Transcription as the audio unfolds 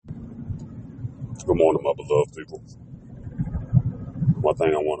Good morning, my beloved people. One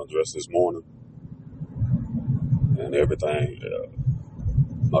thing I want to address this morning, and everything,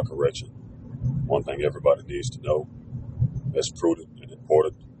 my correction. One thing everybody needs to know that's prudent and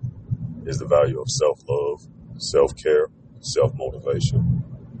important is the value of self-love, self-care, self-motivation.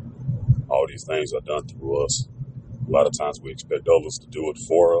 All these things are done through us. A lot of times we expect others to do it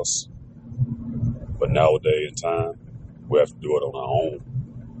for us, but nowadays in time, we have to do it on our own.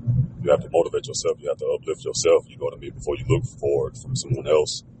 You have to motivate yourself. You have to uplift yourself, you know what I mean, before you look for it from someone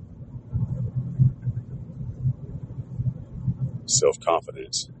else.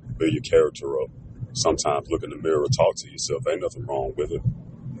 Self-confidence, build your character up. Sometimes look in the mirror, talk to yourself. Ain't nothing wrong with it.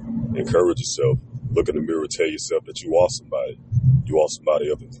 Encourage yourself. Look in the mirror, tell yourself that you are somebody. You are somebody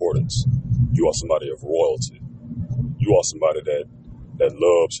of importance. You are somebody of royalty. You are somebody that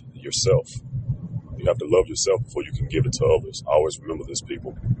loves yourself. You have to love yourself before you can give it to others. Always remember this,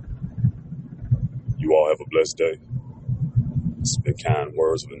 people. You all have a blessed day. It's been kind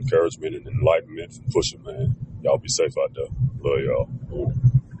words of encouragement and enlightenment from Pusha, man. Y'all be safe out there. Love y'all.